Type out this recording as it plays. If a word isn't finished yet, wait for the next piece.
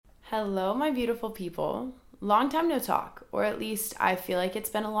Hello, my beautiful people. Long time no talk, or at least I feel like it's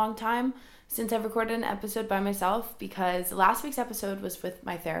been a long time since I've recorded an episode by myself because last week's episode was with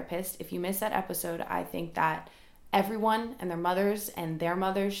my therapist. If you missed that episode, I think that everyone and their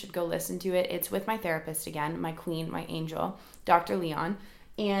mothers should go listen to it. It's with my therapist again, my queen, my angel, Dr. Leon.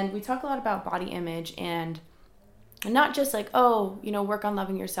 And we talk a lot about body image and not just like, work on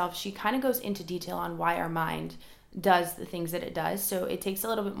loving yourself. She kind of goes into detail on why our mind does the things that it does. So it takes a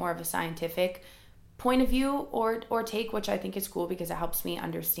little bit more of a scientific point of view or take, which I think is cool because it helps me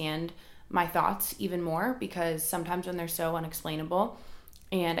understand my thoughts even more, because sometimes when they're so unexplainable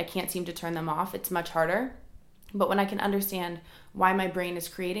and I can't seem to turn them off, it's much harder. But when I can understand why my brain is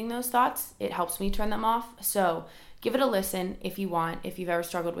creating those thoughts, it helps me turn them off. So give it a listen if you want, if you've ever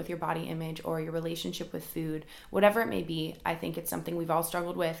struggled with your body image or your relationship with food, whatever it may be. I think it's something we've all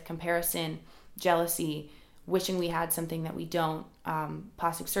struggled with: comparison, jealousy, wishing we had something that we don't,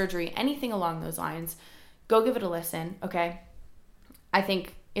 plastic surgery, anything along those lines. Go give it a listen, okay? I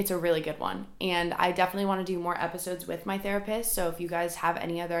think it's a really good one. And I definitely want to do more episodes with my therapist. So if you guys have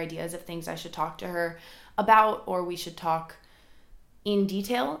any other ideas of things I should talk to her about, or we should talk in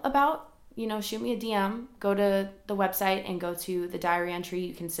detail about, shoot me a DM, go to the website and go to the diary entry.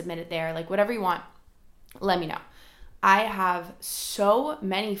 You can submit it there, like whatever you want. Let me know. I have so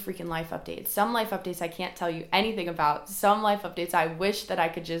many freaking life updates. Some life updates I can't tell you anything about. Some life updates I wish that I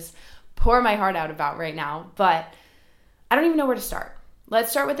could just pour my heart out about right now, but I don't even know where to start. Let's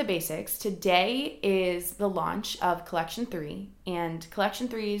start with the basics. Today is the launch of Collection 3, and Collection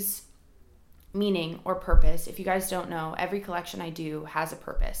 3's meaning or purpose, if you guys don't know, every collection I do has a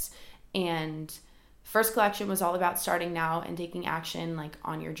purpose. And first collection was all about starting now and taking action like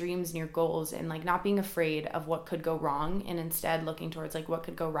on your dreams and your goals, and like not being afraid of what could go wrong, and instead looking towards like what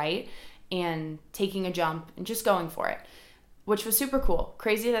could go right and taking a jump and just going for it, which was super cool.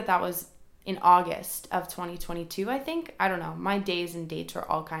 Crazy that was in August of 2022, I think. I don't know. My days and dates are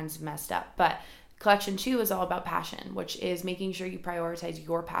all kinds of messed up. But Collection 2 is all about passion, which is making sure you prioritize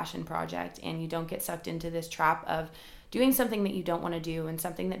your passion project and you don't get sucked into this trap of doing something that you don't want to do and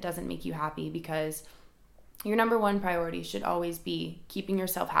something that doesn't make you happy, because your number one priority should always be keeping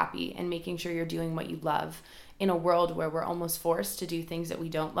yourself happy and making sure you're doing what you love in a world where we're almost forced to do things that we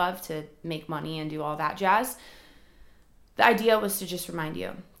don't love to make money and do all that jazz. The idea was to just remind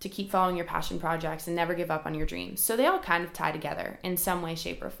you to keep following your passion projects and never give up on your dreams. So they all kind of tie together in some way,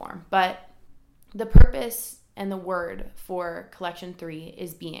 shape, or form. But the purpose and the word for Collection 3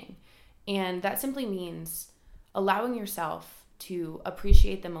 is being. And that simply means allowing yourself to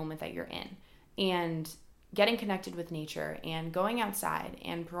appreciate the moment that you're in and getting connected with nature and going outside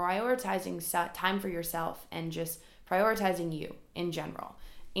and prioritizing time for yourself and just prioritizing you in general.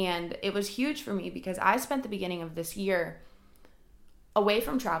 And it was huge for me because I spent the beginning of this year away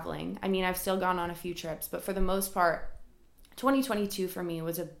from traveling. I mean, I've still gone on a few trips, but for the most part, 2022 for me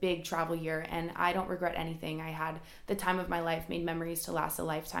was a big travel year, and I don't regret anything. I had the time of my life, made memories to last a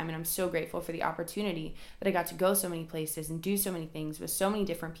lifetime, and I'm so grateful for the opportunity that I got to go so many places and do so many things with so many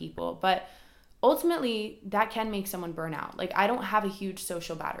different people. But ultimately, that can make someone burn out. Like, I don't have a huge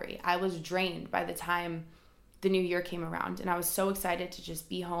social battery. I was drained by the time the new year came around, and I was so excited to just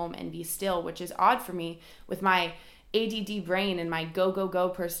be home and be still, which is odd for me with my ADD brain and my go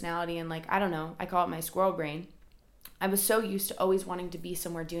personality, and like, I don't know, I call it my squirrel brain. I was so used to always wanting to be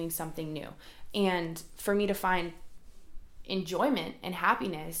somewhere doing something new. And for me to find enjoyment and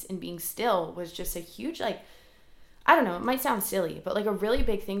happiness in being still was just a huge, I don't know, it might sound silly, but like a really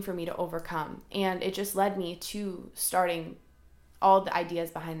big thing for me to overcome. And it just led me to starting all the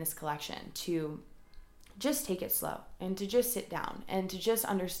ideas behind this collection, to just take it slow and to just sit down and to just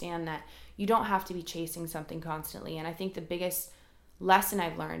understand that you don't have to be chasing something constantly. And I think the biggest lesson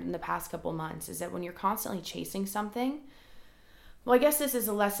I've learned in the past couple months is that when you're constantly chasing something, well, I guess this is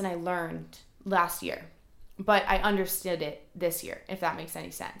a lesson I learned last year, but I understood it this year, if that makes any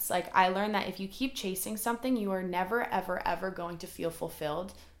sense. Like, I learned that if you keep chasing something, you are never, ever, ever going to feel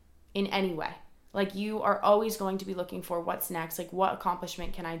fulfilled in any way. Like, you are always going to be looking for what's next. Like, what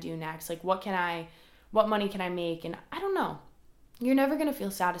accomplishment can I do next? Like, what money can I make? And I don't know. You're never going to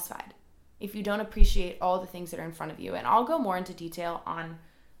feel satisfied if you don't appreciate all the things that are in front of you. And I'll go more into detail on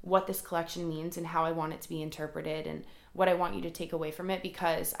what this collection means and how I want it to be interpreted and what I want you to take away from it,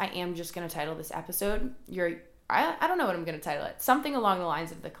 because I am just going to title this episode, I don't know what I'm going to title it, something along the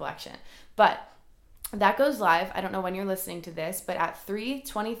lines of the collection. But that goes live, I don't know when you're listening to this, but at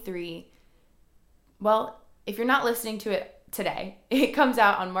 3:23, well, if you're not listening to it today, it comes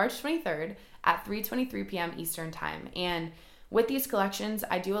out on March 23rd at 3:23 p.m. Eastern time. And with these collections,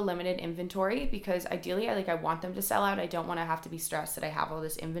 I do a limited inventory because ideally I want them to sell out. I don't want to have to be stressed that I have all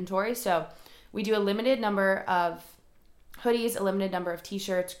this inventory. So we do a limited number of hoodies, a limited number of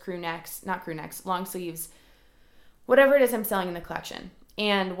t-shirts, long sleeves, whatever it is I'm selling in the collection.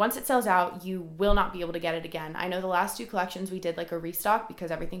 And once it sells out, you will not be able to get it again. I know the last 2 collections we did like a restock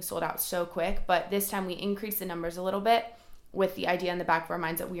because everything sold out so quick, but this time we increased the numbers a little bit with the idea in the back of our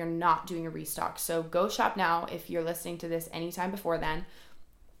minds that we are not doing a restock. So go shop now if you're listening to this anytime before then.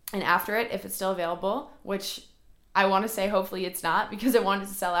 And after it, if it's still available, which I want to say hopefully it's not because I want it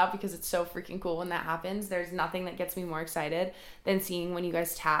to sell out because it's so freaking cool when that happens. There's nothing that gets me more excited than seeing when you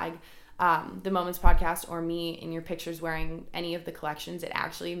guys tag the Moments Podcast or me in your pictures wearing any of the collections. It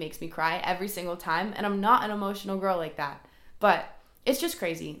actually makes me cry every single time. And I'm not an emotional girl like that. But it's just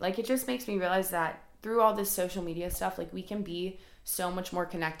crazy. Like, it just makes me realize that through all this social media stuff, like, we can be so much more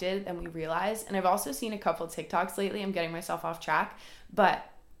connected than we realize. And I've also seen a couple TikToks lately. I'm getting myself off track, but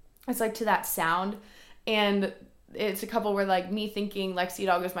it's like to that sound. And it's a couple where like me thinking Lexi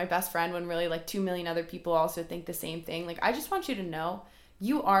Dog is my best friend when really like 2 million other people also think the same thing. Like, I just want you to know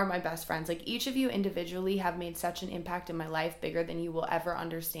you are my best friends. Like, each of you individually have made such an impact in my life, bigger than you will ever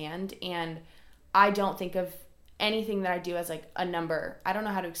understand. And I don't think of anything that I do as like a number. I don't know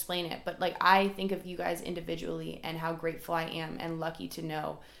how to explain it, but like, I think of you guys individually and how grateful I am and lucky to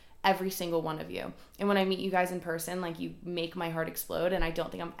know every single one of you. And when I meet you guys in person, like, you make my heart explode. And I don't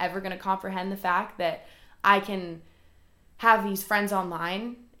think I'm ever going to comprehend the fact that I can have these friends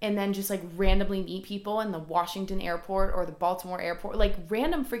online and then just like randomly meet people in the Washington airport or the Baltimore airport, like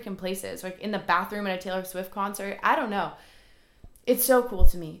random freaking places, like in the bathroom at a Taylor Swift concert. I don't know. It's so cool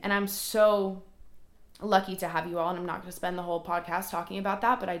to me. And I'm so lucky to have you all. And I'm not going to spend the whole podcast talking about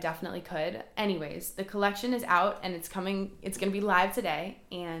that, but I definitely could. Anyways, the collection is out and it's going to be live today,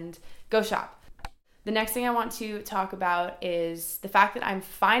 and go shop. The next thing I want to talk about is the fact that I'm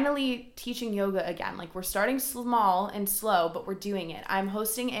finally teaching yoga again. Like, we're starting small and slow, but we're doing it. I'm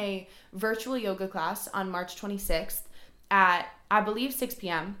hosting a virtual yoga class on March 26th at, I believe, 6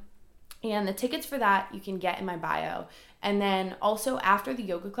 p.m. And the tickets for that you can get in my bio. And then also after the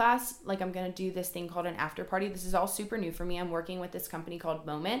yoga class, like, I'm going to do this thing called an after party. This is all super new for me. I'm working with this company called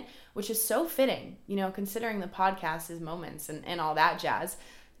Moment, which is so fitting, you know, considering the podcast is Moments and all that jazz.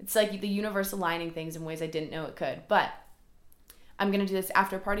 It's like the universe aligning things in ways I didn't know it could. But I'm going to do this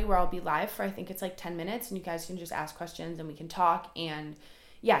after party where I'll be live for, I think it's like 10 minutes, and you guys can just ask questions and we can talk. And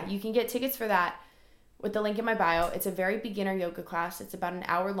yeah, you can get tickets for that with the link in my bio. It's a very beginner yoga class. It's about an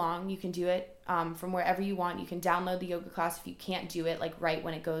hour long. You can do it from wherever you want. You can download the yoga class if you can't do it like right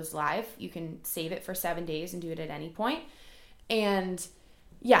when it goes live. You can save it for 7 days and do it at any point. And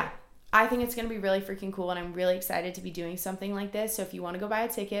yeah, I think it's going to be really freaking cool, and I'm really excited to be doing something like this. So if you want to go buy a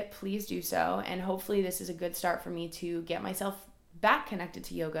ticket, please do so. And hopefully this is a good start for me to get myself back connected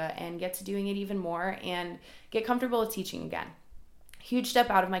to yoga and get to doing it even more and get comfortable with teaching again. Huge step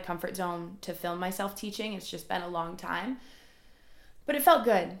out of my comfort zone to film myself teaching. It's just been a long time, but it felt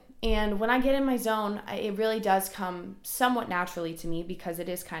good. And when I get in my zone, it really does come somewhat naturally to me because it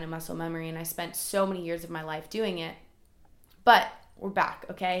is kind of muscle memory, and I spent so many years of my life doing it. But we're back,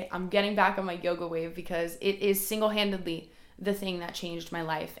 okay? I'm getting back on my yoga wave because it is single-handedly the thing that changed my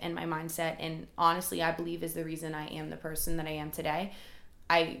life and my mindset, and honestly, I believe is the reason I am the person that I am today.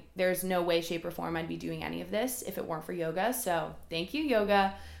 There's no way, shape, or form I'd be doing any of this if it weren't for yoga. So thank you,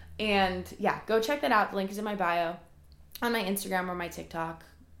 yoga. And yeah, go check that out. The link is in my bio on my Instagram or my TikTok.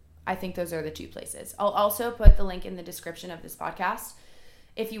 I think those are the 2 places. I'll also put the link in the description of this podcast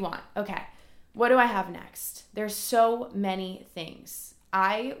if you want. Okay, what do I have next? There's so many things.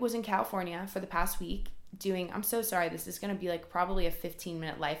 I was in California for the past week I'm so sorry, this is going to be like probably a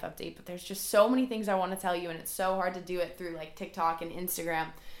 15-minute life update, but there's just so many things I want to tell you, and it's so hard to do it through like TikTok and Instagram.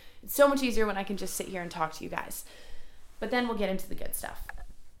 It's so much easier when I can just sit here and talk to you guys. But then we'll get into the good stuff.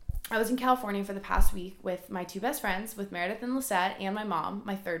 I was in California for the past week with my 2 best friends, with Meredith and Lisette, and my mom,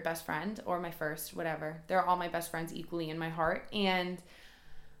 my 3rd best friend, or my 1st, whatever. They're all my best friends equally in my heart. And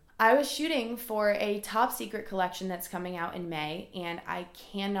I was shooting for a top secret collection that's coming out in May, and I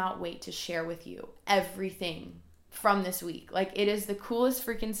cannot wait to share with you everything from this week. Like, it is the coolest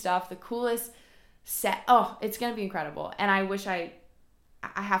freaking stuff, the coolest set. Oh, it's going to be incredible. And I wish I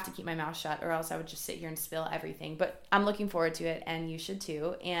have to keep my mouth shut, or else I would just sit here and spill everything. But I'm looking forward to it, and you should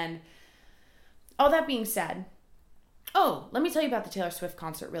too. And all that being said, let me tell you about the Taylor Swift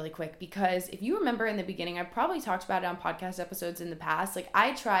concert really quick, because if you remember in the beginning, I probably talked about it on podcast episodes in the past. Like,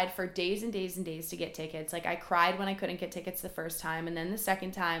 I tried for days and days and days to get tickets. Like, I cried when I couldn't get tickets the first time, and then the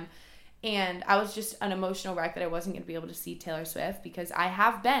second time. And I was just an emotional wreck that I wasn't going to be able to see Taylor Swift, because I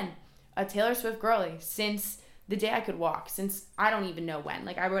have been a Taylor Swift girly since the day I could walk, since I don't even know when.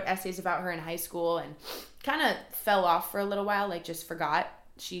 Like, I wrote essays about her in high school and kind of fell off for a little while, like just forgot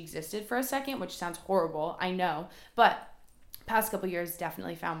she existed for a second, which sounds horrible, I know. But past couple years,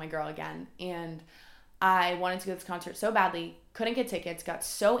 definitely found my girl again. And I wanted to go to this concert so badly, couldn't get tickets, got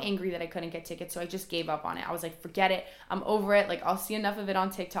so angry that I couldn't get tickets, so I just gave up on it. I was like, forget it, I'm over it, like I'll see enough of it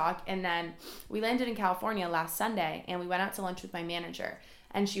on TikTok. And then we landed in California last Sunday, and we went out to lunch with my manager.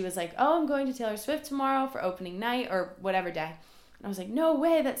 And she was like, oh, I'm going to Taylor Swift tomorrow for opening night or whatever day. And I was like, no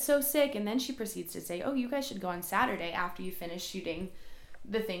way, that's so sick. And then she proceeds to say, oh, you guys should go on Saturday after you finish shooting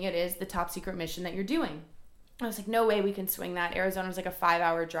the thing it is, the top secret mission that you're doing. I was like, no way we can swing that. Arizona's like a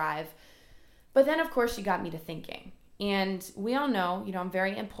 5-hour drive. But then, of course, she got me to thinking. And we all know, I'm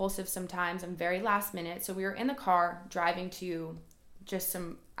very impulsive sometimes. I'm very last minute. So we were in the car driving to just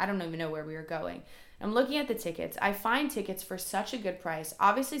I don't even know where we were going. I'm looking at the tickets. I find tickets for such a good price.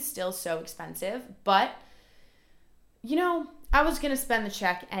 Obviously still so expensive, but I was going to spend the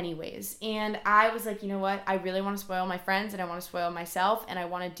check anyways. And I was like, you know what? I really want to spoil my friends and I want to spoil myself and I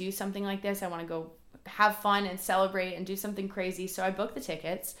want to do something like this. I want to go have fun and celebrate and do something crazy. So I booked the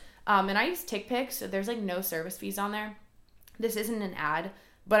tickets. And I use TickPick, so there's like no service fees on there. This isn't an ad,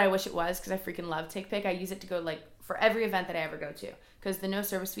 but I wish it was because I freaking love TickPick. I use it to go like for every event that I ever go to because the no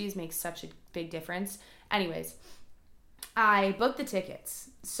service fees make such a big difference. Anyways, I booked the tickets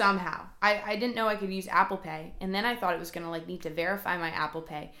somehow. I didn't know I could use Apple Pay, and then I thought it was going to like need to verify my Apple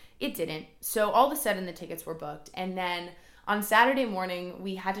Pay. It didn't. So all of a sudden the tickets were booked, and then on Saturday morning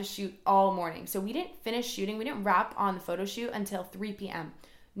we had to shoot all morning. So we didn't finish shooting. We didn't wrap on the photo shoot until 3 p.m.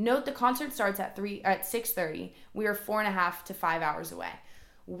 Note the concert starts at 6:30. We are 4.5 to 5 hours away.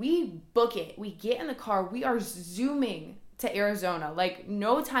 We book it. We get in the car. We are zooming to Arizona. Like,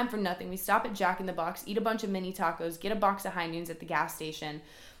 no time for nothing. We stop at Jack in the Box, eat a bunch of mini tacos, get a box of High Noons at the gas station.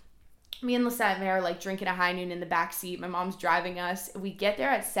 Me and Lisette and I are like drinking a High Noon in the back seat. My mom's driving us. We get there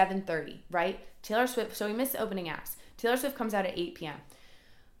at 7:30, right? Taylor Swift, so we missed the opening acts. Taylor Swift comes out at 8 p.m.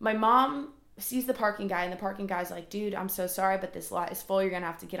 My mom sees the parking guy, and the parking guy's like, dude, I'm so sorry, but this lot is full. You're going to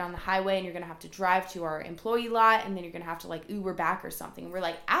have to get on the highway, and you're going to have to drive to our employee lot, and then you're going to have to like Uber back or something. And we're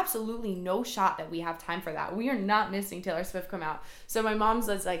like, absolutely no shot that we have time for that. We are not missing Taylor Swift come out. So my mom's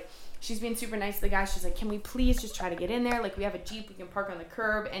like, she's being super nice to the guy. She's like, can we please just try to get in there? Like, we have a Jeep, we can park on the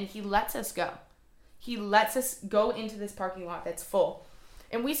curb. And he lets us go. He lets us go into this parking lot that's full.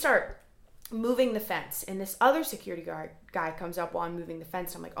 And we start moving the fence, and this other security guard guy comes up while I'm moving the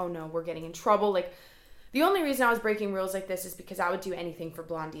fence. I'm like, oh no, we're getting in trouble. Like, the only reason I was breaking rules like this is because I would do anything for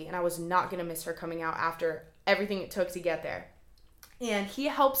Blondie, and I was not going to miss her coming out after everything it took to get there. And he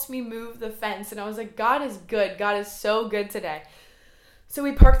helps me move the fence, and I was like, God is good. God is so good today. So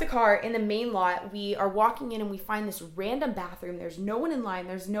we park the car in the main lot. We are walking in and we find this random bathroom. There's no one in line.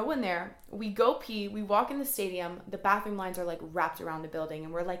 There's no one there. We go pee. We walk in the stadium. The bathroom lines are like wrapped around the building.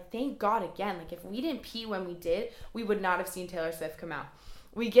 And we're like, thank God again. Like, if we didn't pee when we did, we would not have seen Taylor Swift come out.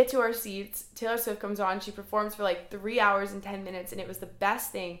 We get to our seats. Taylor Swift comes on. She performs for like 3 hours and 10 minutes. And it was the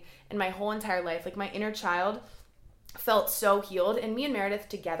best thing in my whole entire life. Like, my inner child felt so healed. And me and Meredith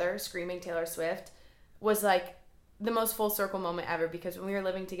together screaming Taylor Swift was like the most full circle moment ever, because when we were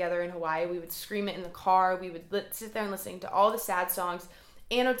living together in Hawaii, we would scream it in the car. We would sit there and listening to all the sad songs,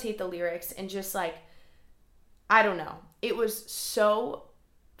 annotate the lyrics, and just like, I don't know. It was so,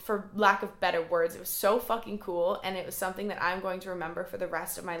 for lack of better words, it was so fucking cool, and it was something that I'm going to remember for the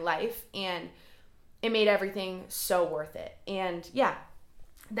rest of my life, and it made everything so worth it. And yeah,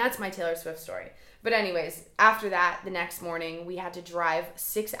 that's my Taylor Swift story. But anyways, after that, the next morning, we had to drive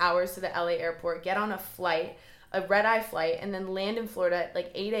 6 hours to the LA airport, get on a flight, a red-eye flight, and then land in Florida at like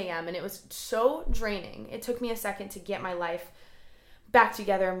 8 a.m. And it was so draining. It took me a second to get my life back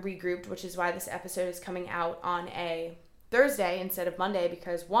together and regrouped, which is why this episode is coming out on a Thursday instead of Monday,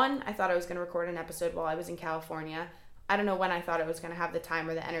 because one, I thought I was going to record an episode while I was in California. I don't know when I thought I was going to have the time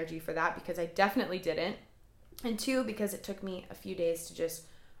or the energy for that, because I definitely didn't. And two, because it took me a few days to just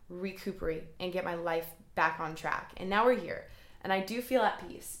recuperate and get my life back on track. And now we're here, and I do feel at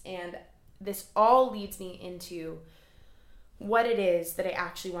peace. And this all leads me into what it is that I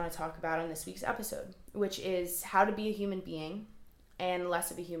actually want to talk about on this week's episode, which is how to be a human being and less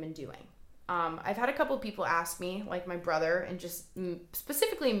of a human doing. I've had a couple of people ask me, like my brother, and just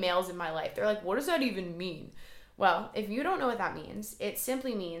specifically males in my life. They're like, what does that even mean? Well, if you don't know what that means, it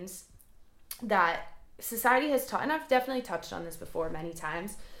simply means that society has taught, and I've definitely touched on this before many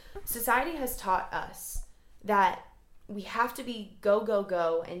times, society has taught us that we have to be go, go,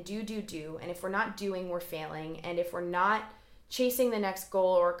 go, and do. And if we're not doing, we're failing. And if we're not chasing the next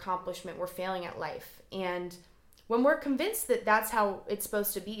goal or accomplishment, we're failing at life. And when we're convinced that that's how it's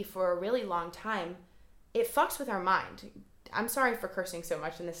supposed to be for a really long time, it fucks with our mind. I'm sorry for cursing so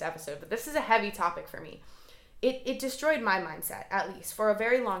much in this episode, but this is a heavy topic for me. It destroyed my mindset, at least, for a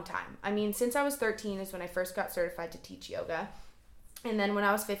very long time. I mean, since I was 13 is when I first got certified to teach yoga. And then when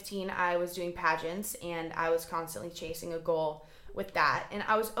I was 15, I was doing pageants, and I was constantly chasing a goal with that. And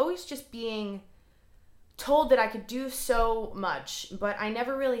I was always just being told that I could do so much, but I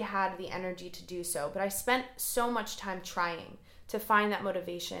never really had the energy to do so. But I spent so much time trying to find that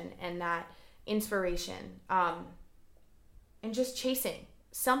motivation and that inspiration, and just chasing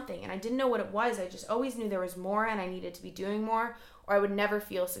something. And I didn't know what it was. I just always knew there was more and I needed to be doing more, or I would never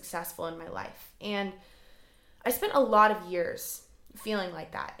feel successful in my life. And I spent a lot of years feeling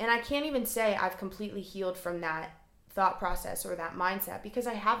like that. And I can't even say I've completely healed from that thought process or that mindset, because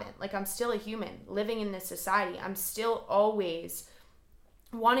I haven't. Like, I'm still a human living in this society. I'm still always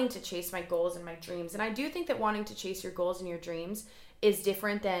wanting to chase my goals and my dreams. And I do think that wanting to chase your goals and your dreams is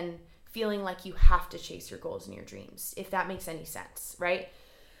different than feeling like you have to chase your goals and your dreams, if that makes any sense, right?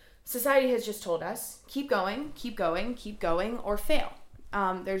 Society has just told us, keep going, keep going, keep going, or fail.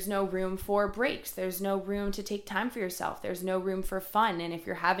 There's no room for breaks. There's no room to take time for yourself. There's no room for fun. And if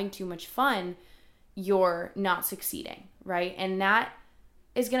you're having too much fun, you're not succeeding, right? And that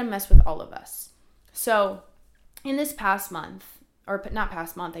is going to mess with all of us. So in this past month, or not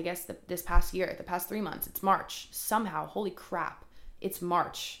past month, I guess this past year, the past 3 months, it's March. Somehow, holy crap, it's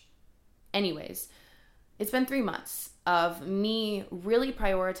March. Anyways, it's been 3 months of me really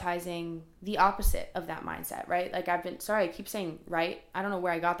prioritizing the opposite of that mindset, right? Like I keep saying right. I don't know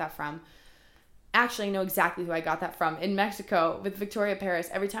where I got that from. Actually, I know exactly who I got that from. In Mexico with Victoria Paris,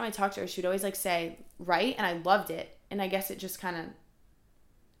 every time I talked to her, she would always like say right, and I loved it. And I guess it just kind of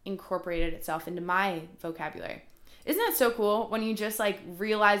incorporated itself into my vocabulary. Isn't that so cool when you just like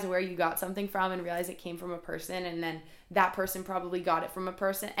realize where you got something from and realize it came from a person, and then that person probably got it from a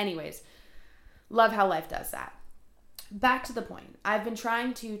person? Anyways, love how life does that. Back to the point. I've been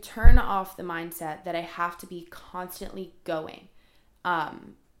trying to turn off the mindset that I have to be constantly going.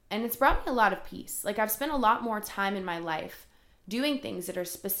 And it's brought me a lot of peace. Like, I've spent a lot more time in my life doing things that are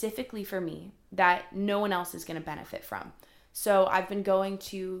specifically for me that no one else is going to benefit from. So I've been going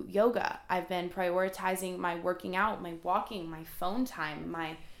to yoga. I've been prioritizing my working out, my walking, my phone time,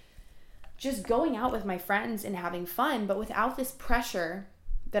 my just going out with my friends and having fun, but without this pressure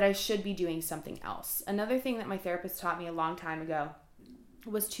that I should be doing something else. Another thing that my therapist taught me a long time ago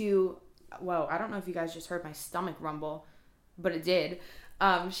was I don't know if you guys just heard my stomach rumble, but it did.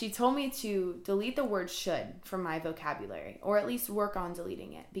 She told me to delete the word should from my vocabulary, or at least work on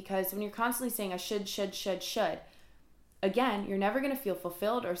deleting it. Because when you're constantly saying I should, again, you're never going to feel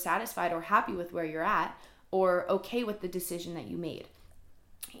fulfilled or satisfied or happy with where you're at, or okay with the decision that you made.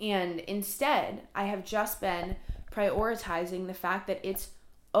 And instead, I have just been prioritizing the fact that it's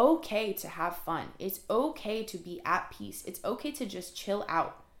okay to have fun. It's okay to be at peace. It's okay to just chill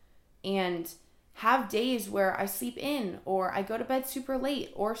out and have days where I sleep in, or I go to bed super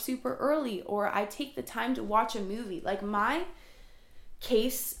late or super early, or I take the time to watch a movie. Like, my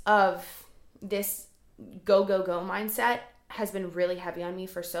case of this go mindset has been really heavy on me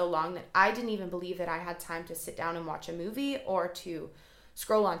for so long that I didn't even believe that I had time to sit down and watch a movie or to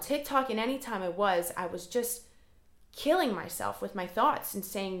scroll on TikTok. And anytime I was just killing myself with my thoughts and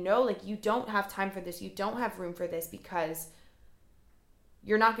saying, no, like, you don't have time for this. You don't have room for this, because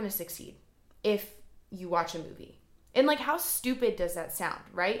you're not going to succeed if you watch a movie. And like, how stupid does that sound,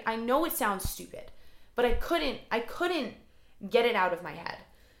 right? I know it sounds stupid, but I couldn't get it out of my head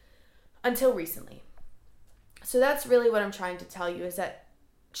until recently. So that's really what I'm trying to tell you, is that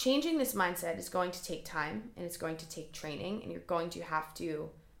changing this mindset is going to take time, and it's going to take training, and you're going to have to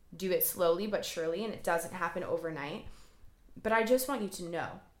do it slowly but surely, and it doesn't happen overnight. But I just want you to know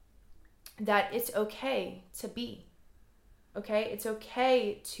that it's okay to be. Okay? It's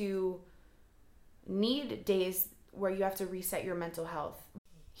okay to need days where you have to reset your mental health.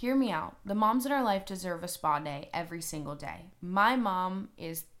 Hear me out. The moms in our life deserve a spa day every single day. My mom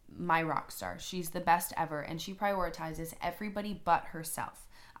is my rock star. She's the best ever, and she prioritizes everybody but herself.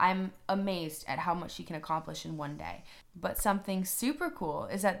 I'm amazed at how much she can accomplish in one day. But something super cool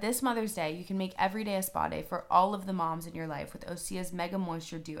is that this Mother's Day, you can make every day a spa day for all of the moms in your life with Osea's Mega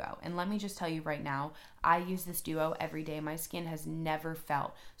Moisture Duo. And let me just tell you right now, I use this duo every day. My skin has never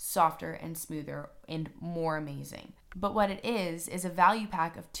felt softer and smoother and more amazing. But what it is a value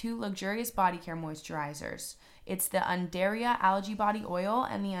pack of 2 luxurious body care moisturizers. It's the Undaria Algae Body Oil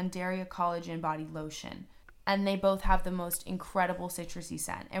and the Undaria Collagen Body Lotion. And they both have the most incredible citrusy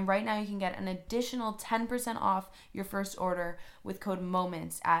scent. And right now you can get an additional 10% off your first order with code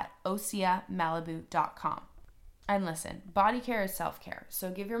MOMENTS at OseaMalibu.com. And listen, body care is self-care.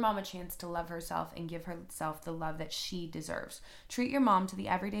 So give your mom a chance to love herself and give herself the love that she deserves. Treat your mom to the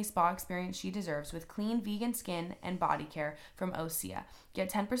everyday spa experience she deserves with clean vegan skin and body care from Osea.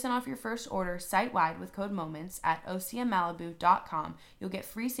 Get 10% off your first order site-wide with code MOMENTS at OseaMalibu.com. You'll get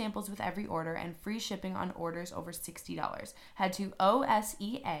free samples with every order and free shipping on orders over $60. Head to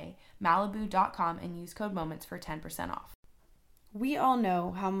OseaMalibu.com and use code MOMENTS for 10% off. We all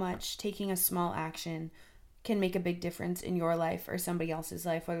know how much taking a small action can make a big difference in your life or somebody else's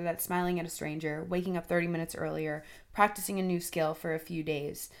life, whether that's smiling at a stranger, waking up 30 minutes earlier, practicing a new skill for a few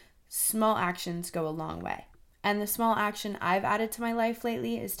days. Small actions go a long way. And the small action I've added to my life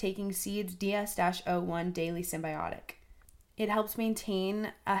lately is taking Seed's DS-01 Daily Symbiotic. It helps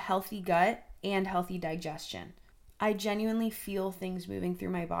maintain a healthy gut and healthy digestion. I genuinely feel things moving through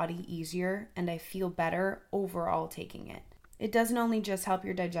my body easier, and I feel better overall taking it. It doesn't only just help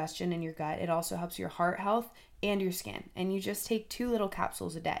your digestion and your gut, it also helps your heart health and your skin. And you just take 2 little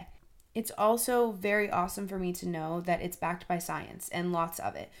capsules a day. It's also very awesome for me to know that it's backed by science and lots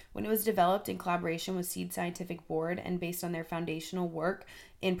of it. When it was developed in collaboration with Seed Scientific Board and based on their foundational work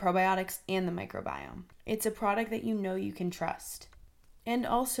in probiotics and the microbiome. It's a product that you know you can trust. And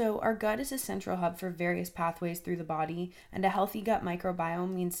also, our gut is a central hub for various pathways through the body, and a healthy gut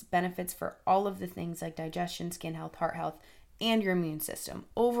microbiome means benefits for all of the things like digestion, skin health, heart health, and your immune system.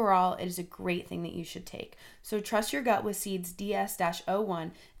 Overall, it is a great thing that you should take. So trust your gut with Seed's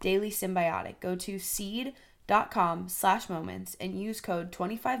DS-01 Daily Symbiotic. Go to seed.com/moments and use code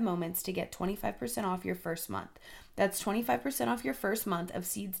 25moments to get 25% off your first month. That's 25% off your first month of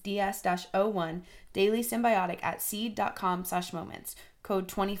Seed's DS-01 Daily Symbiotic at seed.com/moments. Code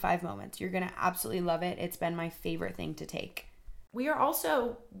 25moments. You're going to absolutely love it. It's been my favorite thing to take. We are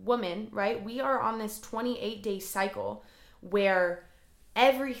also women, right? We are on this 28-day cycle where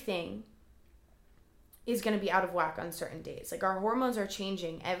everything is going to be out of whack on certain days. Like, our hormones are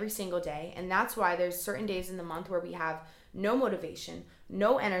changing every single day, and that's why there's certain days in the month where we have no motivation,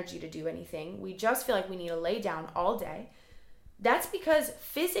 no energy to do anything. We just feel like we need to lay down all day. That's because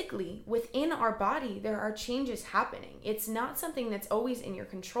physically within our body there are changes happening. It's not something that's always in your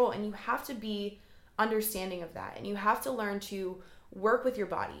control, and you have to be understanding of that, and you have to learn to work with your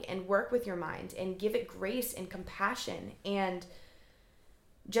body and work with your mind and give it grace and compassion and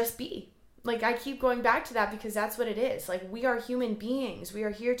just be. Like, I keep going back to that because that's what it is. Like, we are human beings. We are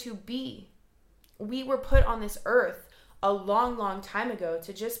here to be. We were put on this earth a long, long time ago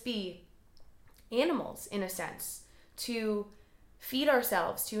to just be animals, in a sense, to feed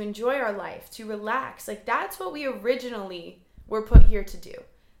ourselves, to enjoy our life, to relax. Like, that's what we originally were put here to do.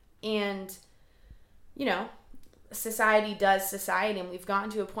 And, you know, society does society, and we've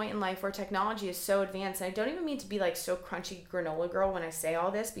gotten to a point in life where technology is so advanced. And I don't even mean to be like so crunchy granola girl when I say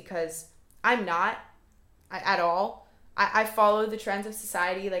all this, because I'm not at all. I follow the trends of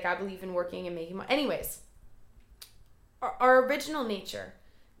society. Like, I believe in working and making money. Anyways, our original nature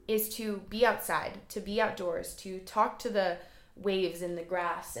is to be outside, to be outdoors, to talk to the waves and the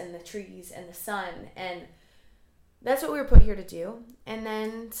grass and the trees and the sun, and that's what we were put here to do. And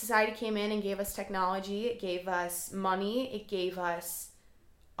then society came in and gave us technology. It gave us money. It gave us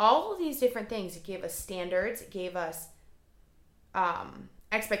all of these different things. It gave us standards. It gave us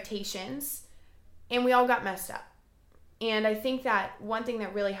expectations. And we all got messed up. And I think that one thing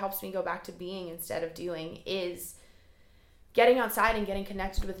that really helps me go back to being instead of doing is getting outside and getting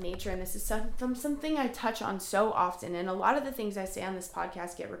connected with nature. And this is something I touch on so often. And a lot of the things I say on this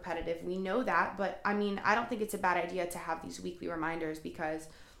podcast get repetitive. We know that. But I mean, I don't think it's a bad idea to have these weekly reminders, because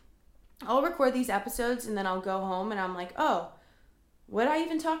I'll record these episodes and then I'll go home and I'm like, oh, what did I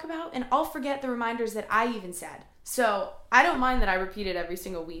even talk about? And I'll forget the reminders that I even said. So I don't mind that I repeat it every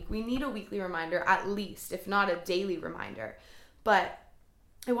single week. We need a weekly reminder, at least, if not a daily reminder. But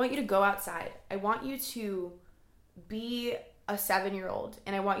I want you to go outside. I want you to be a 7-year-old,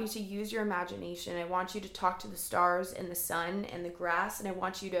 and I want you to use your imagination. I want you to talk to the stars and the sun and the grass, and I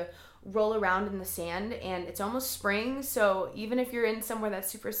want you to roll around in the sand. And it's almost spring, so even if you're in somewhere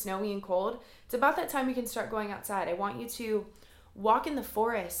that's super snowy and cold, it's about that time you can start going outside. I want you to walk in the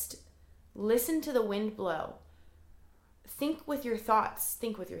forest, listen to the wind blow, think with your thoughts.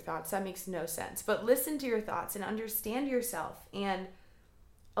 That makes no sense, but listen to your thoughts and understand yourself, and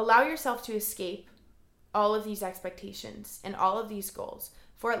allow yourself to escape all of these expectations and all of these goals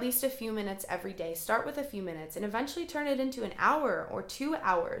for at least a few minutes every day. Start with a few minutes and eventually turn it into an hour or 2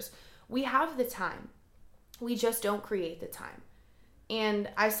 hours. We have the time. We just don't create the time. And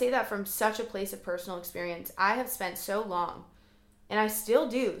I say that from such a place of personal experience. I have spent so long, and I still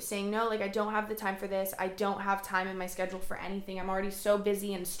do, saying no, like, I don't have the time for this. I don't have time in my schedule for anything. I'm already so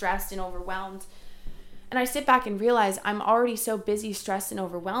busy and stressed and overwhelmed. And I sit back and realize I'm already so busy, stressed, and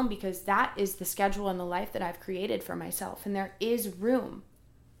overwhelmed because that is the schedule and the life that I've created for myself. And there is room.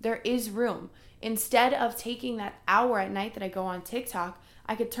 There is room. Instead of taking that hour at night that I go on TikTok,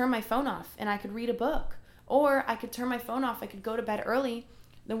 I could turn my phone off and I could read a book. Or I could turn my phone off, I could go to bed early,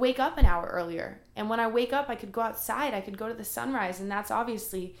 then wake up an hour earlier. And when I wake up, I could go outside, I could go to the sunrise. And that's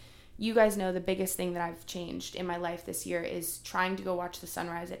obviously, you guys know, the biggest thing that I've changed in my life this year is trying to go watch the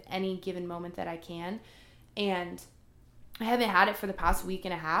sunrise at any given moment that I can. And I haven't had it for the past week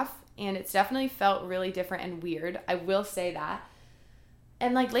and a half, and it's definitely felt really different and weird. I will say that.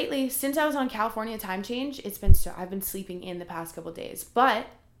 And like lately, since I was on California time change, I've been sleeping in the past couple days. But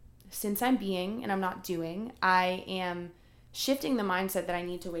since I'm being and I'm not doing, I am shifting the mindset that I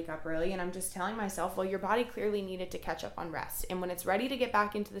need to wake up early. And I'm just telling myself, well, your body clearly needed to catch up on rest. And when it's ready to get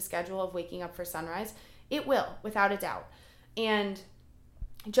back into the schedule of waking up for sunrise, it will, without a doubt. And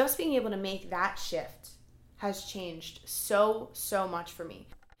just being able to make that shift has changed so much for me.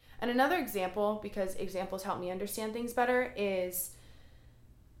 And another example, because examples help me understand things better, is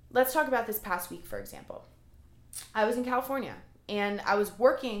let's talk about this past week, for example. I was in California and I was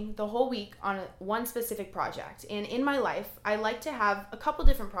working the whole week on one specific project. And in my life, I like to have a couple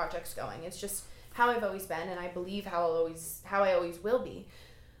different projects going. It's just how I've always been, and I believe how I always will be.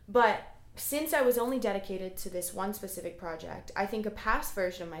 But since I was only dedicated to this one specific project, I think a past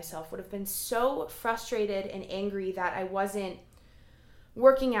version of myself would have been so frustrated and angry that I wasn't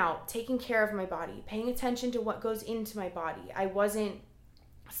working out, taking care of my body, paying attention to what goes into my body. I wasn't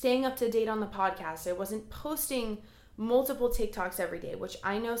staying up to date on the podcast. I wasn't posting multiple TikToks every day, which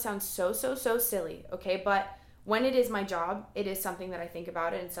I know sounds so silly, okay? But when it is my job, it is something that I think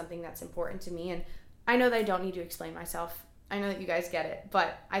about it and something that's important to me. And I know that I don't need to explain myself. I know that you guys get it,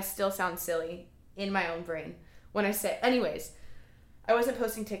 but I still sound silly in my own brain when I say, anyways, I wasn't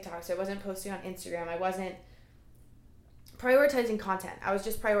posting TikToks. I wasn't posting on Instagram. I wasn't prioritizing content. I was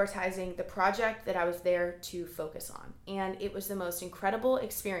just prioritizing the project that I was there to focus on. And it was the most incredible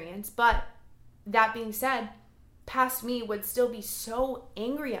experience. But that being said, past me would still be so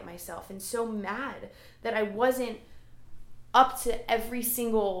angry at myself and so mad that I wasn't up to every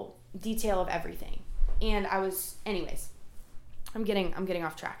single detail of everything. And I was, anyways, I'm getting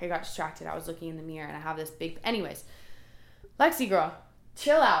off track. I got distracted. I was looking in the mirror and I have this big, anyways, Lexi girl,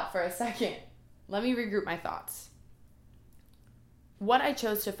 chill out for a second. Let me regroup my thoughts. What I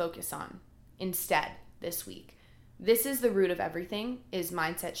chose to focus on instead this week, this is the root of everything, is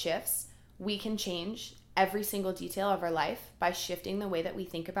mindset shifts. We can change every single detail of our life by shifting the way that we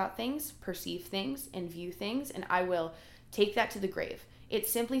think about things, perceive things, and view things. And I will take that to the grave. It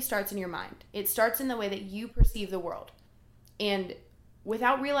simply starts in your mind. It starts in the way that you perceive the world. And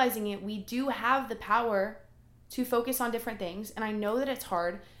without realizing it, we do have the power to focus on different things. And I know that it's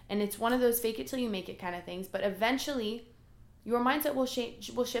hard, and it's one of those fake it till you make it kind of things, but eventually your mindset will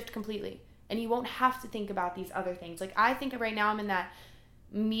shift completely, and you won't have to think about these other things. Like, I think right now I'm in that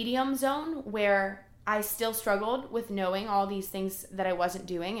medium zone where I still struggled with knowing all these things that I wasn't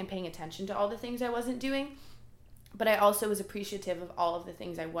doing and paying attention to all the things I wasn't doing. But I also was appreciative of all of the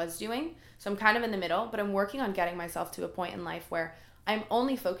things I was doing. So I'm kind of in the middle, but I'm working on getting myself to a point in life where I'm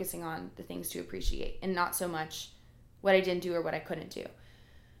only focusing on the things to appreciate and not so much what I didn't do or what I couldn't do.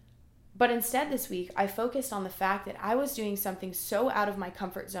 But instead this week, I focused on the fact that I was doing something so out of my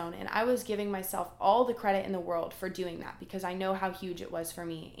comfort zone, and I was giving myself all the credit in the world for doing that because I know how huge it was for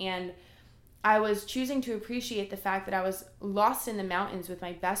me. And I was choosing to appreciate the fact that I was lost in the mountains with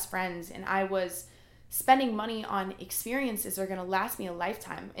my best friends, and I was spending money on experiences that are going to last me a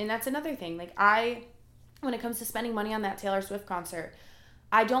lifetime. And that's another thing. Like, when it comes to spending money on that Taylor Swift concert,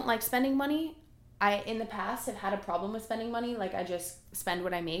 I don't like spending money. I, in the past, have had a problem with spending money. Like, I just spend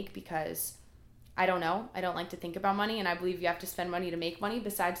what I make because I don't know. I don't like to think about money, and I believe you have to spend money to make money.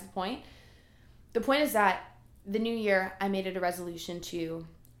 Besides the point. The point is that the new year, I made it a resolution to,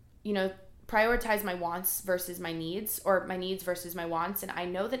 prioritize my wants versus my needs, or my needs versus my wants. And I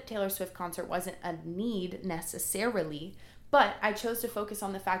know that Taylor Swift concert wasn't a need necessarily, but I chose to focus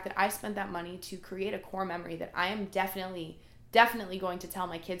on the fact that I spent that money to create a core memory that I am definitely going to tell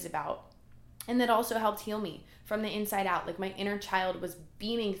my kids about. And that also helped heal me from the inside out. Like, my inner child was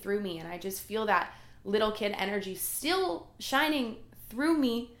beaming through me, and I just feel that little kid energy still shining through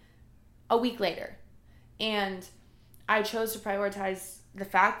me a week later. And I chose to prioritize the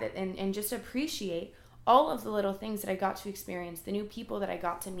fact that and just appreciate all of the little things that I got to experience, the new people that I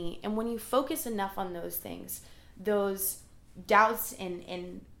got to meet. And when you focus enough on those things, those doubts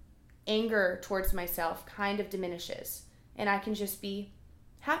and anger towards myself kind of diminishes. And I can just be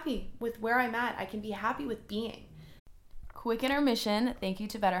happy with where I'm at. I can be happy with being. Quick intermission. Thank you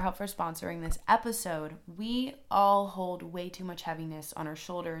to BetterHelp for sponsoring this episode. We all hold way too much heaviness on our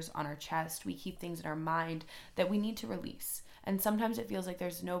shoulders, on our chest. We keep things in our mind that we need to release. And sometimes it feels like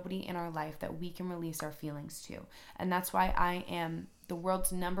there's nobody in our life that we can release our feelings to. And that's why I am the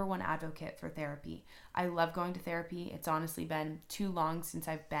world's #1 advocate for therapy. I love going to therapy. It's honestly been too long since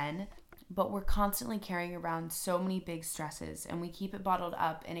I've been. But we're constantly carrying around so many big stresses and we keep it bottled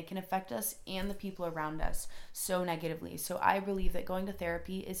up, and it can affect us and the people around us so negatively. So I believe that going to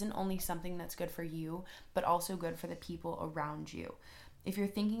therapy isn't only something that's good for you, but also good for the people around you. If you're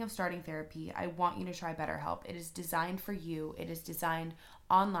thinking of starting therapy, I want you to try BetterHelp. It is designed for you. It is designed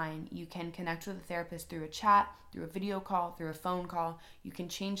online. You can connect with a therapist through a chat, through a video call, through a phone call. You can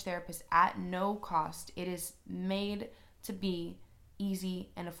change therapists at no cost. It is made to be easy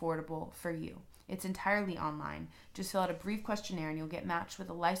and affordable for you. It's entirely online. Just fill out a brief questionnaire and you'll get matched with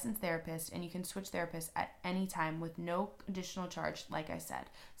a licensed therapist, and you can switch therapists at any time with no additional charge, like I said.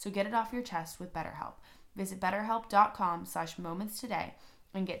 So get it off your chest with BetterHelp. Visit betterhelp.com/moments today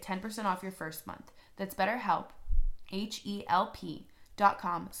and get 10% off your first month. That's BetterHelp,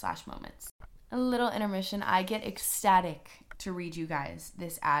 HELP.com/moments. A little intermission. I get ecstatic to read you guys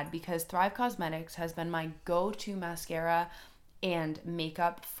this ad because Thrive Causemetics has been my go-to mascara and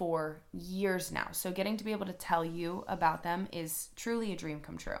makeup for years now. So getting to be able to tell you about them is truly a dream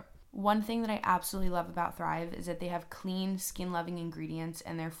come true. One thing that I absolutely love about Thrive is that they have clean, skin-loving ingredients,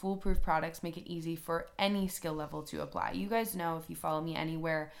 and their foolproof products make it easy for any skill level to apply. You guys know, if you follow me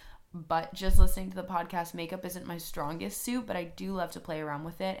anywhere but just listening to the podcast, makeup isn't my strongest suit, but I do love to play around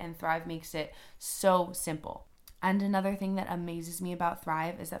with it, and Thrive makes it so simple. And another thing that amazes me about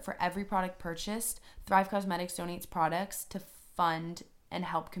Thrive is that for every product purchased, Thrive Causemetics donates products to fund and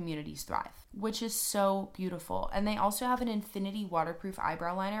help communities thrive, which is so beautiful. And they also have an infinity waterproof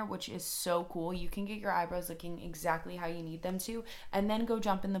eyebrow liner, which is so cool. You can get your eyebrows looking exactly how you need them to, and then go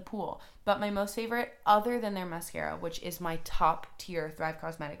jump in the pool. But my most favorite, other than their mascara, which is my top tier Thrive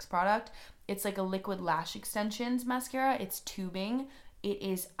Causemetics product, it's like a liquid lash extensions mascara. It's tubing.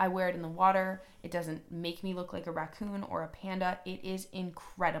 I wear it in the water. It doesn't make me look like a raccoon or a panda. It is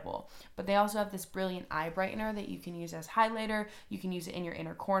incredible. But they also have this brilliant eye brightener that you can use as highlighter. You can use it in your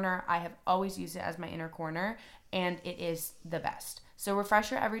inner corner. I have always used it as my inner corner, and it is the best. So refresh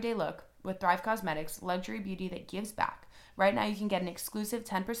your everyday look with Thrive Causemetics, luxury beauty that gives back. Right now you can get an exclusive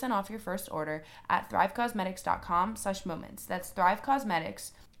 10% off your first order at thrivecausemetics.com/moments. That's Thrive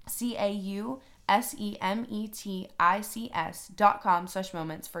Causemetics,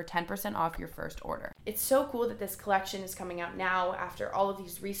 CAUSEMETICS.com/moments for 10% off your first order. It's so cool that this collection is coming out now after all of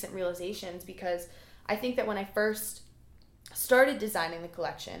these recent realizations, because I think that when I first started designing the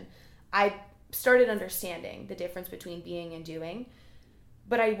collection, I started understanding the difference between being and doing,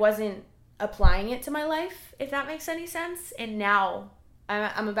 but I wasn't applying it to my life, if that makes any sense. And now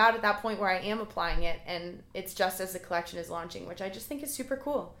I'm about at that point where I am applying it, and it's just as the collection is launching, which I just think is super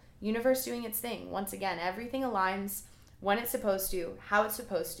cool. Universe doing its thing. Once again, everything aligns when it's supposed to, how it's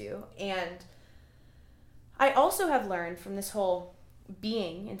supposed to. And I also have learned from this whole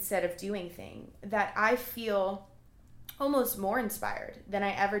being instead of doing thing that I feel almost more inspired than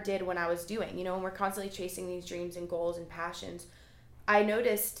I ever did when I was doing. You know, when we're constantly chasing these dreams and goals and passions, I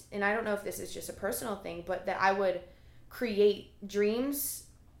noticed, and I don't know if this is just a personal thing, but that I would create dreams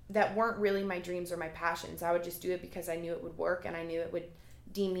that weren't really my dreams or my passions. I would just do it because I knew it would work, and I knew it would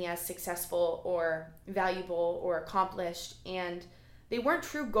deem me as successful or valuable or accomplished, and they weren't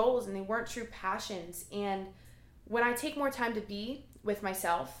true goals and they weren't true passions. And when I take more time to be with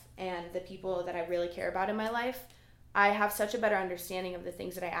myself and the people that I really care about in my life, I have such a better understanding of the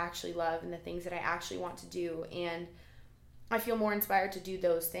things that I actually love and the things that I actually want to do, and I feel more inspired to do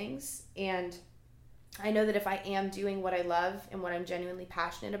those things. And I know that if I am doing what I love and what I'm genuinely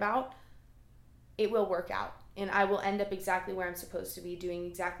passionate about, it will work out. And I will end up exactly where I'm supposed to be, doing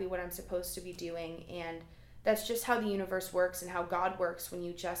exactly what I'm supposed to be doing. And that's just how the universe works and how God works when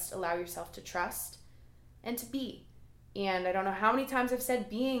you just allow yourself to trust and to be. And I don't know how many times I've said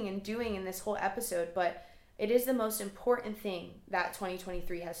being and doing in this whole episode, but it is the most important thing that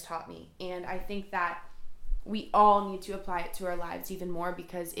 2023 has taught me. And I think that we all need to apply it to our lives even more,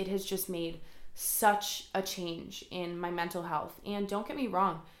 because it has just made such a change in my mental health. And don't get me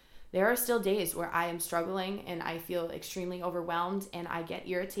wrong, there are still days where I am struggling and I feel extremely overwhelmed and I get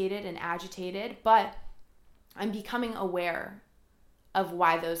irritated and agitated, but I'm becoming aware of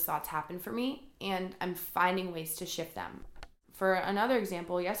why those thoughts happen for me, and I'm finding ways to shift them. For another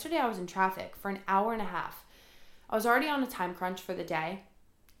example, yesterday I was in traffic for an hour and a half. I was already on a time crunch for the day.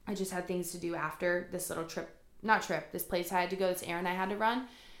 I just had things to do after this little this place I had to go, this errand I had to run.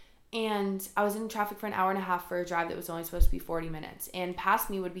 And I was in traffic for an hour and a half for a drive that was only supposed to be 40 minutes. And past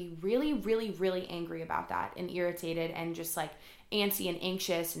me would be really, really, really angry about that and irritated and just like antsy and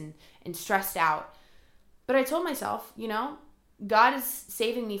anxious and stressed out. But I told myself, God is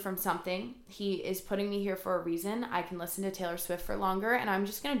saving me from something. He is putting me here for a reason. I can listen to Taylor Swift for longer, and I'm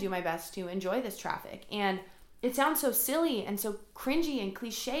just going to do my best to enjoy this traffic. And it sounds so silly and so cringy and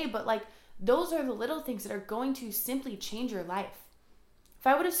cliche, but like those are the little things that are going to simply change your life. If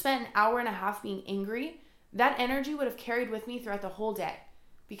I would have spent an hour and a half being angry, that energy would have carried with me throughout the whole day,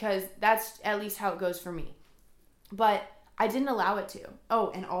 because that's at least how it goes for me. But I didn't allow it to.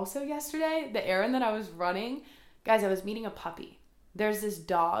 Oh, and also yesterday, the errand that I was running, guys, I was meeting a puppy. There's this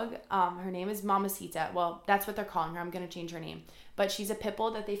dog. Her name is Mamacita. Well, that's what they're calling her. I'm going to change her name. But she's a pit bull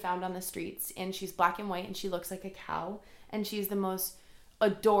that they found on the streets, and she's black and white, and she looks like a cow. And she's the most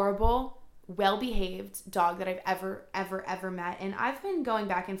adorable, well-behaved dog that I've ever met. And I've been going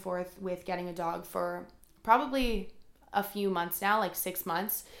back and forth with getting a dog for probably a few months now, like 6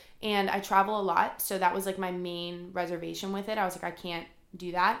 months. And I travel a lot, so that was like my main reservation with it. I was like, I can't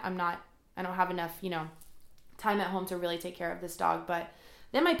do that. I don't have enough, time at home to really take care of this dog. But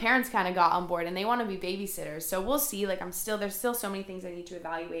then my parents kind of got on board, and they want to be babysitters. So we'll see. Like there's still so many things I need to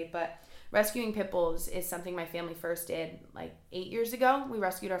evaluate, but rescuing pit bulls is something my family first did like 8 years ago. We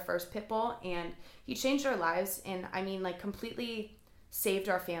rescued our first pit bull, and he changed our lives. And I mean, like, completely saved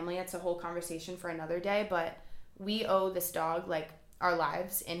our family. It's a whole conversation for another day, but we owe this dog like our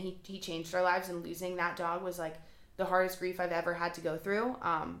lives, and he changed our lives. And losing that dog was like the hardest grief I've ever had to go through,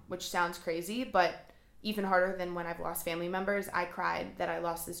 which sounds crazy, but even harder than when I've lost family members. I cried that I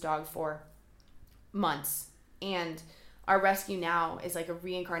lost this dog for months, and our rescue now is like a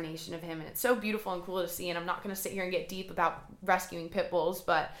reincarnation of him, and it's so beautiful and cool to see. And I'm not going to sit here and get deep about rescuing pit bulls,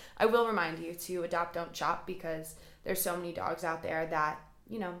 but I will remind you to adopt, don't shop, because there's so many dogs out there that,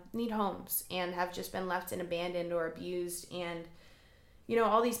 need homes and have just been left and abandoned or abused. And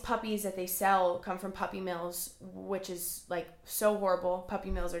all these puppies that they sell come from puppy mills, which is like so horrible.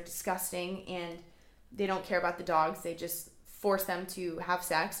 Puppy mills are disgusting, and they don't care about the dogs. They just force them to have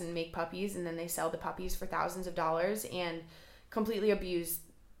sex and make puppies, and then they sell the puppies for thousands of dollars and completely abuse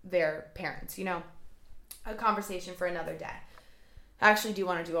their parents. A conversation for another day. I actually do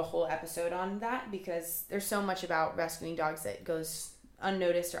want to do a whole episode on that, because there's so much about rescuing dogs that goes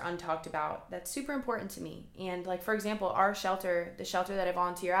unnoticed or untalked about that's super important to me. And like, for example, our shelter, the shelter that I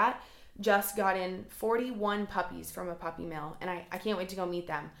volunteer at, just got in 41 puppies from a puppy mill, and I can't wait to go meet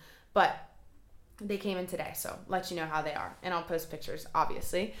them. But they came in today, so let you know how they are. And I'll post pictures,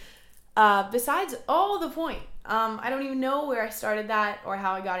 obviously. Besides all the point, I don't even know where I started that or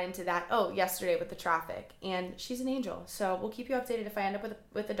how I got into that. Oh, yesterday with the traffic. And she's an angel, so we'll keep you updated if I end up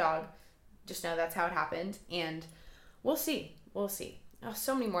with a dog. Just know that's how it happened, and we'll see. Oh,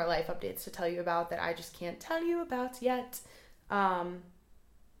 so many more life updates to tell you about that I just can't tell you about yet.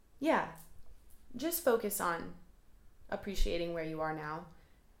 Yeah, just focus on appreciating where you are now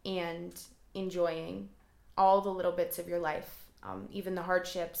and enjoying all the little bits of your life, even the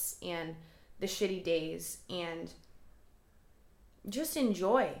hardships and the shitty days, and just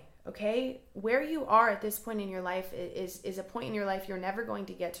enjoy, okay? Where you are at this point in your life is a point in your life you're never going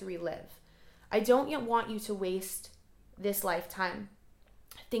to get to relive. I don't yet want you to waste this lifetime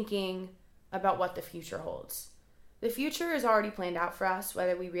thinking about what the future holds. The future is already planned out for us,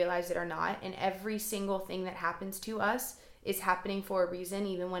 whether we realize it or not, and every single thing that happens to us is happening for a reason,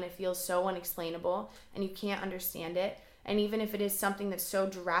 even when it feels so unexplainable and you can't understand it. And even if it is something that's so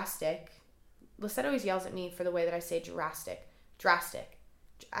drastic, Lisette always yells at me for the way that I say drastic.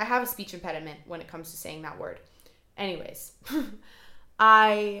 I have a speech impediment when it comes to saying that word. Anyways,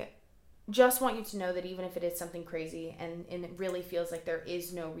 I just want you to know that even if it is something crazy and it really feels like there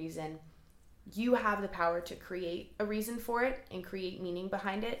is no reason, you have the power to create a reason for it and create meaning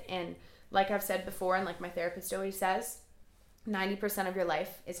behind it. And like I've said before, and like my therapist always says, 90% of your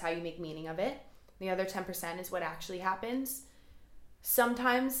life is how you make meaning of it. The other 10% is what actually happens.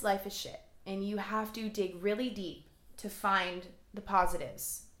 Sometimes life is shit, and you have to dig really deep to find the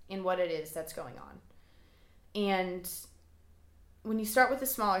positives in what it is that's going on. And when you start with the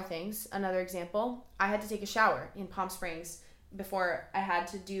smaller things, another example, I had to take a shower in Palm Springs before I had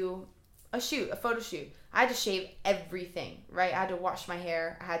to do a photo shoot. I had to shave everything, right? I had to wash my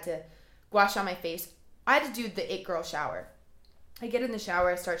hair. I had to wash on my face. I had to do the it girl shower. I get in the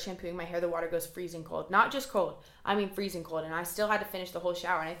shower, I start shampooing my hair, the water goes freezing cold. Not just cold, I mean freezing cold. And I still had to finish the whole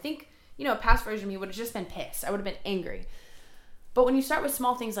shower. And I think, a past version of me would have just been pissed. I would have been angry. But when you start with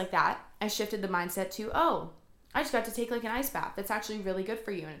small things like that, I shifted the mindset to, I just got to take like an ice bath. That's actually really good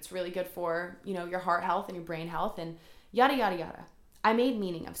for you. And it's really good for, your heart health and your brain health and yada, yada, yada. I made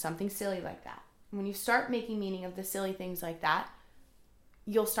meaning of something silly like that. When you start making meaning of the silly things like that,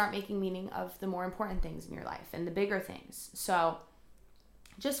 you'll start making meaning of the more important things in your life and the bigger things. So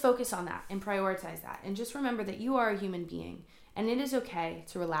just focus on that and prioritize that. And just remember that you are a human being, and it is okay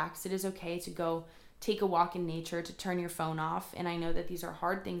to relax. It is okay to go take a walk in nature, to turn your phone off. And I know that these are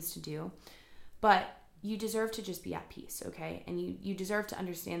hard things to do, but you deserve to just be at peace, okay? And you deserve to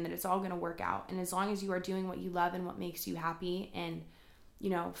understand that it's all going to work out. And as long as you are doing what you love and what makes you happy and,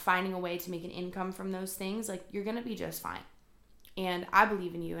 finding a way to make an income from those things, like, you're going to be just fine. And I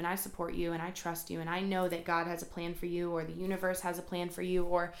believe in you, and I support you, and I trust you, and I know that God has a plan for you, or the universe has a plan for you,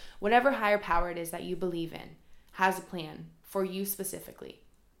 or whatever higher power it is that you believe in has a plan for you specifically.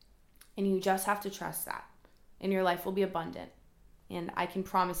 And you just have to trust that, and your life will be abundant. And I can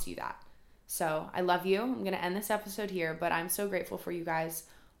promise you that. So I love you. I'm going to end this episode here, but I'm so grateful for you guys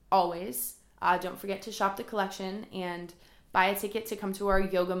always. Don't forget to shop the collection and buy a ticket to come to our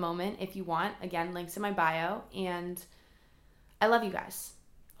yoga moment if you want. Again, links in my bio. And I love you guys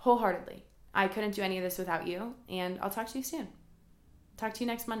wholeheartedly. I couldn't do any of this without you, and I'll talk to you soon. Talk to you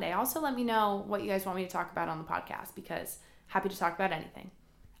next Monday. Also, let me know what you guys want me to talk about on the podcast, because happy to talk about anything.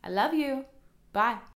 I love you. Bye.